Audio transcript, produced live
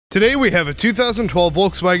Today we have a 2012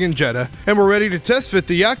 Volkswagen Jetta, and we're ready to test fit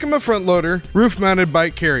the Yakima FrontLoader roof-mounted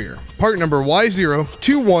bike carrier, part number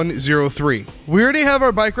Y02103. We already have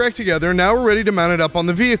our bike rack together, now we're ready to mount it up on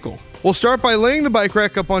the vehicle. We'll start by laying the bike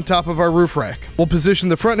rack up on top of our roof rack. We'll position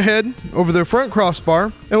the front head over the front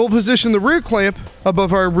crossbar, and we'll position the rear clamp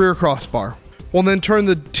above our rear crossbar. We'll then turn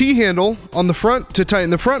the T-handle on the front to tighten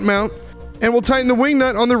the front mount, and we'll tighten the wing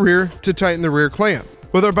nut on the rear to tighten the rear clamp.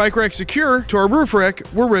 With our bike rack secure to our roof rack,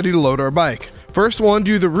 we're ready to load our bike. First, we'll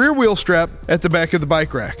undo the rear wheel strap at the back of the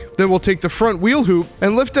bike rack. Then we'll take the front wheel hoop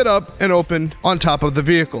and lift it up and open on top of the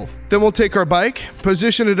vehicle. Then we'll take our bike,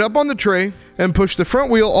 position it up on the tray, and push the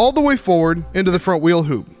front wheel all the way forward into the front wheel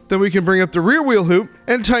hoop. Then we can bring up the rear wheel hoop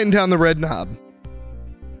and tighten down the red knob.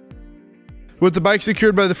 With the bike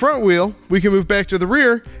secured by the front wheel, we can move back to the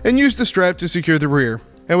rear and use the strap to secure the rear.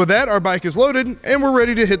 And with that, our bike is loaded and we're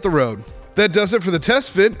ready to hit the road. That does it for the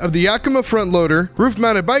test fit of the Yakima FrontLoader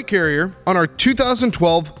roof-mounted bike carrier on our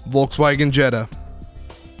 2012 Volkswagen Jetta.